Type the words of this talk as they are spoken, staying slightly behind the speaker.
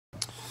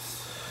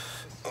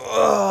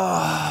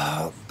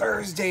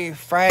Thursday,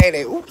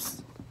 Friday.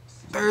 Oops.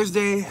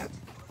 Thursday,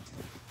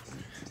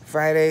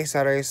 Friday,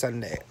 Saturday,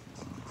 Sunday.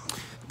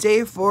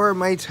 Day 4 of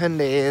my 10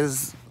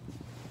 days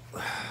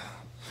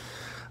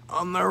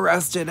on the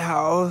rested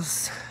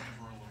house.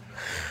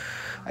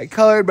 I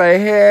colored my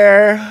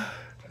hair.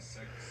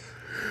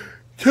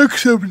 Took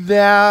some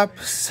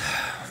naps.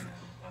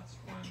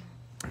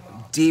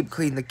 Deep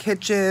cleaned the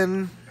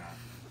kitchen.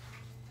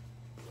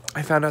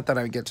 I found out that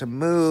I get to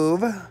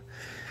move.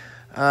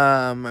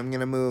 I'm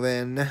gonna move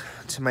in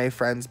to my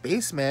friend's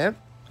basement.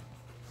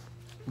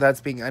 That's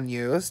being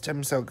unused.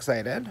 I'm so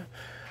excited.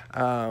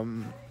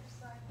 I'm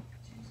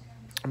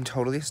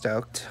totally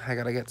stoked. I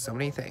gotta get so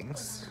many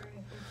things.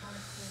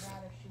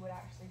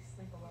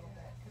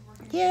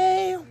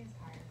 Yay!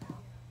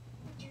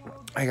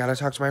 I gotta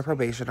talk to my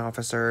probation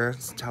officer.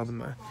 Tell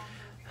them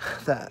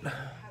that.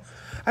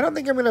 I don't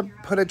think I'm gonna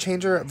put a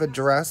changer of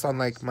address on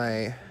like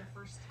my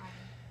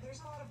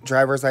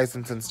driver's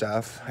license and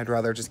stuff. I'd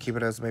rather just keep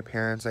it as my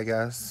parents, I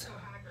guess.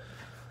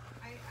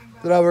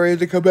 Then I'm ready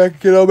to come back and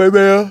get all my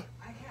mail.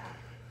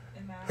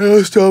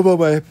 I'll still have all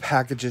my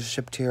packages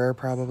shipped here,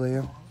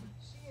 probably.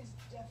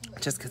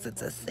 Just because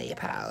it's a safe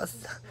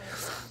house.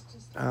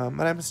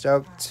 But I'm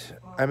stoked.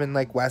 I'm in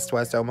like West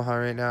Omaha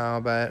right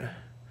now, but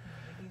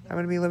I'm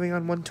going to be living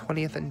on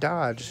 120th and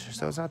Dodge,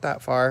 so it's not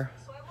that far.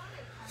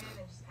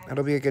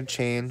 It'll be a good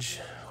change.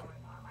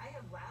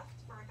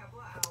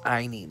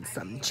 I need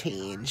some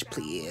change,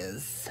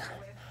 please.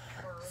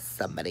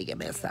 Somebody give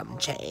me some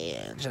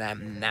change. And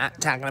I'm not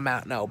talking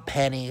about no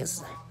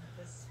pennies,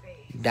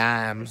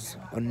 dimes,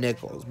 or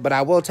nickels. But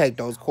I will take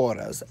those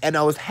quarters and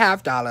those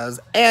 $50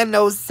 and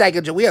those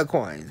Sacagawea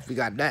coins. If you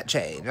got that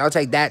change, I'll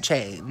take that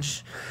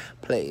change.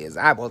 Please,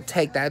 I will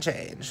take that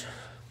change.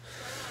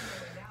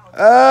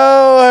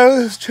 Oh, I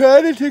was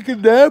trying to take a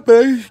nap,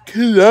 but I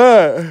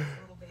cannot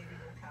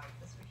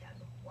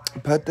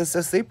put this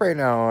to sleep right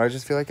now. I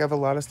just feel like I have a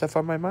lot of stuff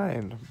on my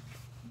mind.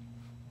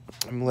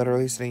 I'm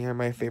literally sitting here in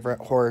my favorite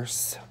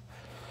horse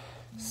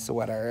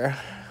sweater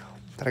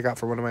that I got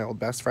from one of my old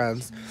best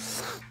friends.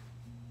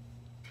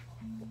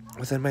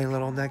 Within my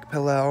little neck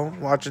pillow,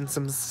 watching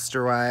some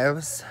Sister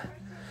Wives.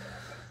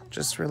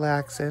 Just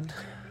relaxing.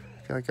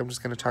 I feel like I'm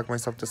just going to talk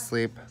myself to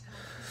sleep.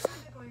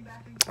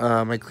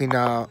 I cleaned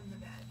out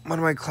one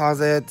of my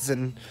closets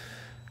and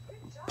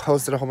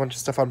posted a whole bunch of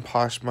stuff on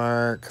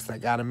Poshmark because I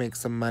gotta make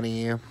some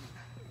money.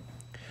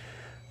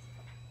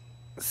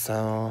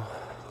 So,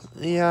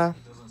 yeah,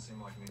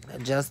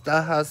 just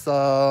a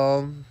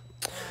hustle.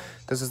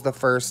 This is the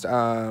first,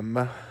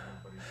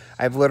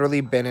 I've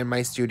literally been in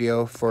my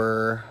studio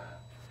for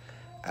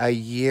a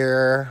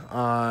year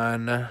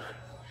on,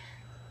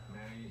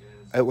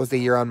 it was the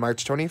year on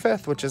March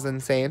 25th, which is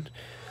insane.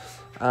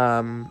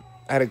 I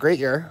had a great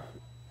year.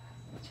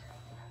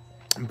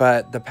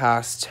 But the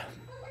past,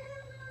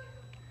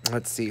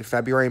 let's see,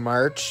 February,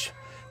 March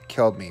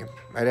killed me.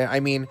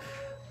 I mean,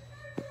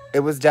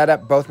 it was dead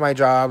at both my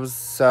jobs.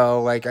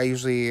 So, like, I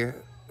usually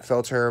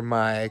filter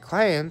my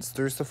clients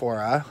through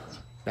Sephora,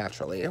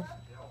 naturally.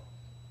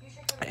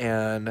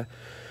 And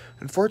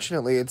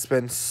unfortunately, it's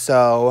been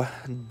so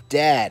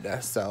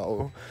dead.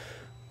 So,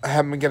 I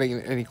haven't been getting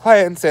any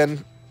clients.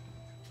 And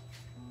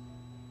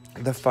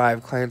the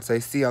 5 clients I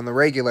see on the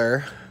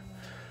regular,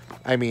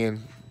 I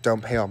mean,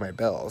 don't pay all my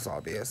bills,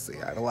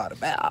 obviously. I have a lot of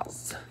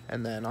bills.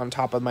 And then on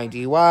top of my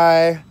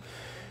DUI, and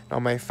all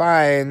my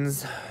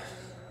fines,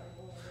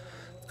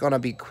 it's gonna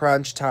be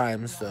crunch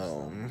time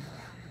soon.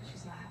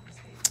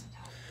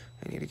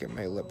 I need to get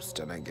my lips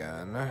done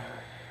again. I'll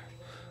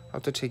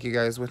have to take you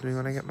guys with me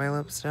when I get my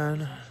lips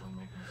done.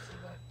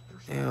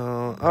 Ew.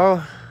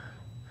 Oh.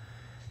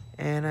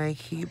 And I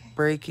keep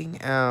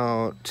breaking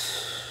out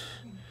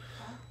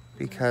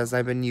because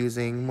I've been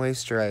using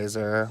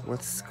moisturizer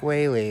with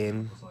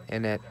squalene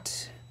in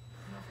it.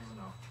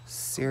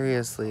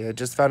 Seriously, I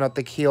just found out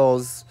the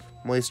Kiehl's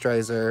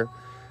moisturizer,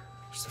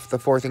 the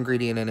 4th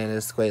ingredient in it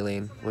is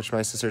squalene, which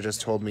my sister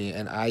just told me,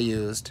 and I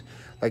used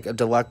like a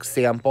deluxe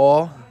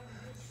sample.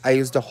 I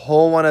used a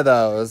whole one of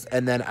those,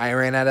 and then I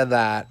ran out of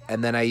that,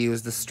 and then I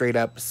used the straight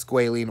up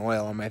squalene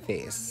oil on my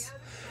face.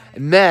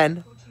 And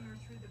then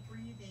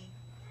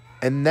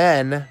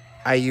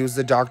I used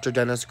the Dr.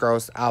 Dennis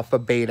Gross Alpha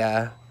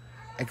Beta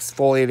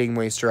exfoliating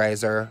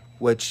moisturizer,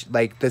 which,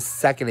 like, the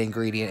 2nd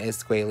ingredient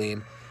is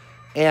squalene.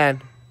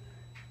 And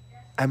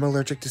I'm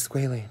allergic to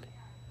squalene.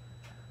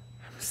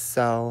 I'm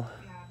so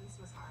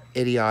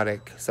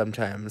idiotic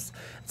sometimes.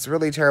 It's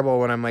really terrible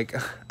when I'm, like,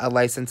 a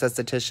licensed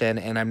esthetician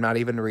and I'm not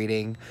even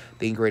reading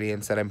the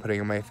ingredients that I'm putting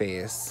on my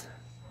face.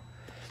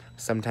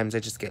 Sometimes I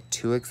just get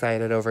too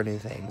excited over new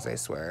things, I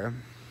swear.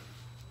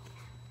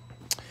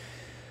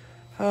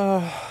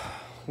 Oh,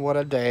 what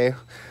a day.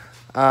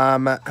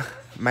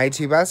 My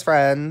 2 best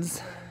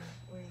friends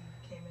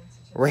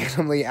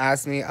randomly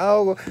asked me,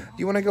 oh, do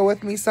you want to go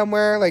with me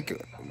somewhere?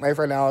 Like, my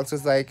friend Alex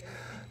was like, do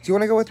you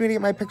want to go with me to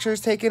get my pictures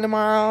taken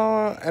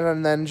tomorrow?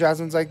 And then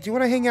Jasmine's like, do you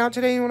want to hang out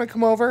today? You want to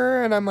come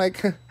over? And I'm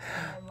like,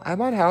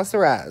 I'm on house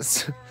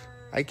arrest.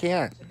 I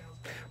can't.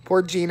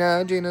 Poor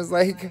Gina. Gina's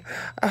like,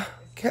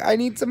 I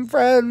need some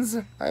friends.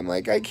 I'm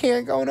like, I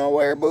can't go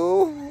nowhere,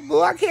 boo.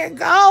 Boo, I can't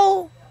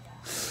go.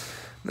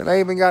 Then I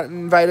even got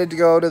invited to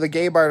go to the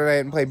gay bar tonight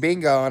and play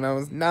bingo, and I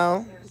was,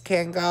 no,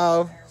 can't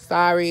go.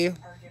 Sorry.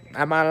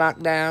 I'm on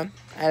lockdown.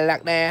 I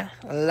locked down.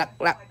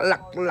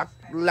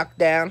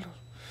 Lockdown.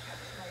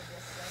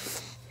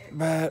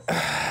 But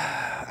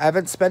I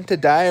haven't spent a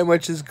dime,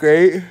 which is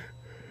great.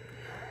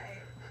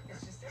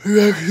 I'm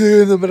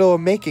actually in the middle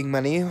of making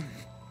money.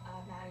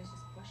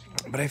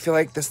 But I feel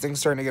like this thing's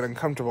starting to get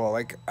uncomfortable.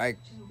 Like, I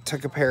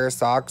took a pair of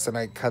socks and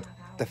I cut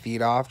the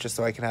feet off just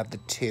so I can have the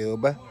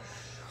tube.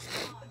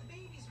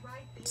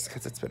 Just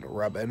because it's been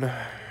rubbing.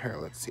 Here,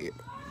 let's see.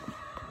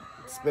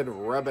 It's been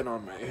rubbing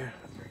on my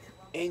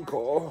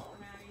ankle.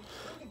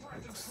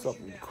 Like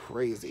something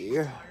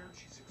crazy.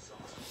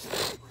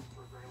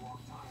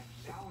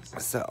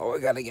 So,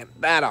 we gotta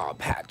get that all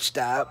patched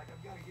up.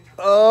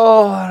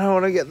 Oh, I don't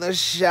want to get in the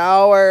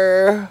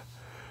shower.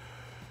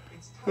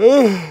 I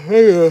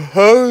gotta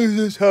hose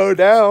this hoe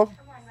down.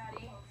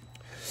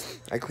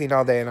 I cleaned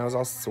all day and I was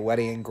all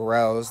sweaty and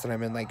gross, and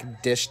I'm in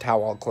like dish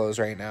towel clothes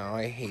right now.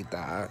 I hate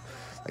that.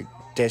 Like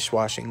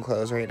dishwashing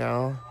clothes right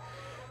now.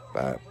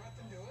 But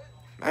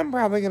I'm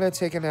probably gonna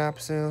take a nap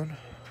soon.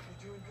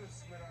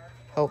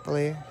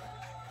 Hopefully.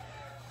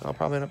 I'll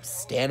probably end up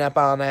staying up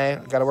all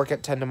night. Gotta work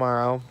at 10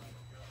 tomorrow.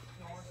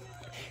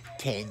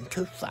 10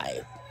 to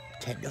 5.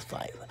 10 to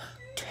 5.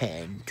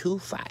 10 to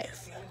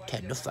 5.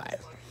 10 to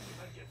 5.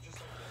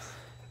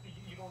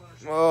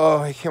 Oh,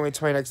 I can't wait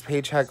till my next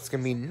paycheck. It's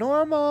gonna be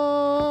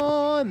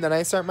normal. And then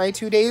I start my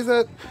 2 days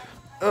at,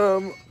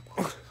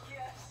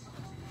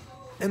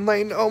 in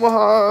Lane,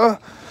 Omaha.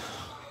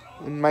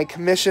 And my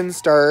commission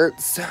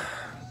starts.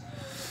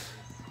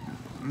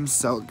 I'm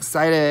so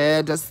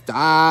excited to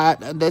start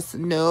this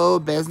new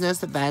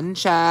business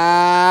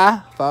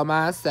venture for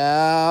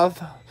myself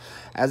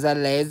as a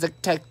laser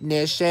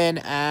technician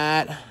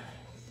at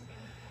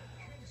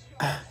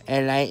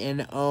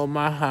Enlighten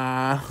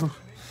Omaha.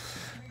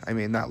 I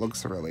mean, that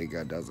looks really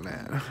good, doesn't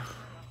it?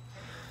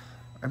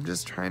 I'm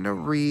just trying to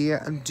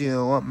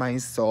redo my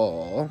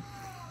soul.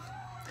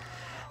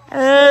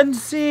 And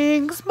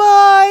sings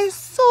my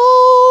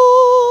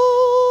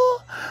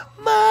soul,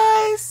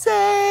 my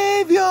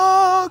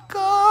Savior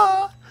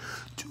God,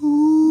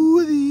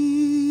 to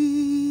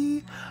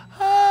thee.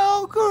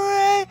 How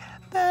great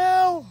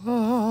thou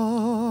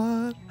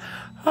art,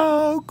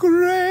 how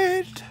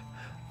great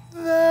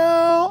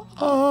thou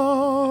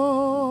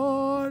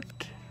art.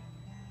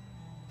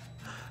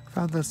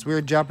 Found this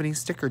weird Japanese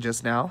sticker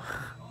just now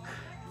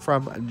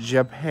from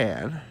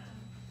Japan.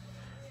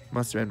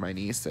 Must have been my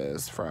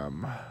niece's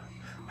from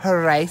her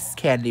rice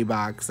candy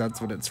box.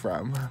 That's what it's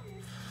from. I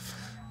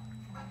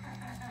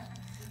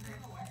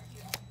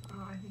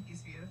think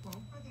he's beautiful.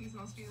 I think he's the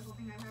most beautiful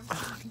thing I've ever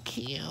seen.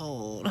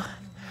 Cute.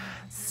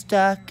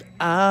 Stuck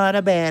on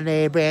a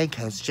Band-Aid brand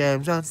because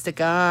germs won't stick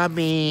on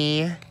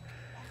me.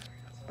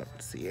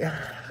 Let's see.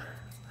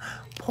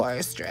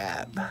 Pore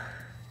strip.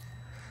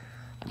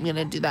 I'm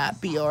gonna do that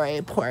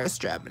Biore pore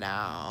strip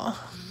now.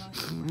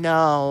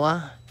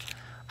 No,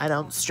 I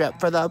don't strip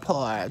for the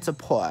pore. It's a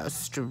pore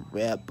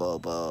strip,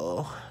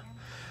 boo-boo.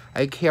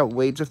 I can't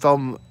wait to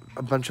film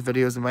a bunch of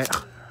videos in my...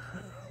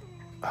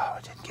 Oh, I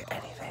didn't get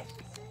anything.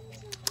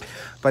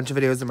 Bunch of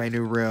videos in my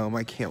new room.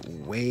 I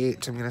can't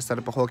wait. I'm gonna set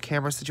up a whole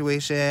camera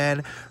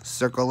situation,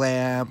 circle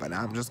lamp, and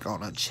I'm just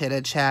gonna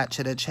chitta-chat,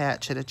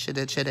 chitta-chat,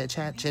 chitta-chitta,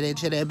 chitta-chat,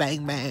 chitta-chitta,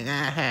 bang,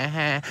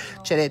 bang,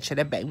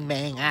 chitta-chitta, bang,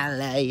 bang, I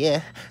love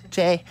you.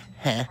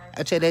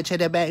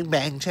 Chitta-chitta, bang,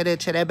 bang,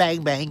 chitta-chitta,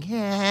 bang, bang,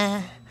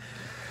 yeah.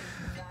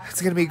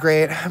 It's gonna be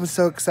great. I'm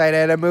so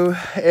excited. I move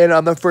in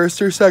on the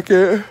 1st or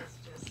 2nd.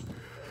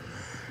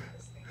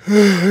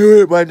 I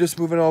wouldn't mind just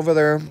moving over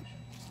there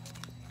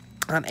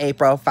on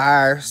April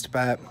 1st,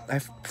 but I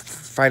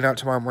find out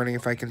tomorrow morning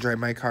if I can drive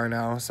my car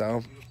now,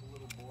 so.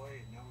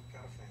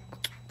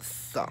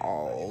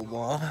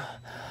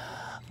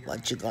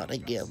 What you gonna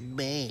give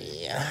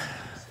me?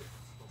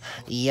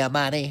 Yeah,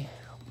 money.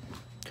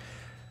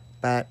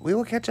 But we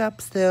will catch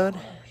up soon.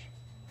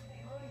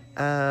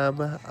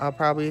 I'll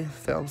probably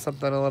film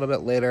something a little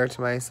bit later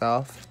to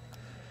myself.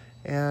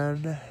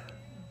 And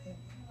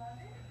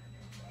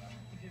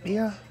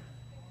yeah.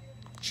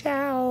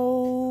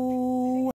 Ciao.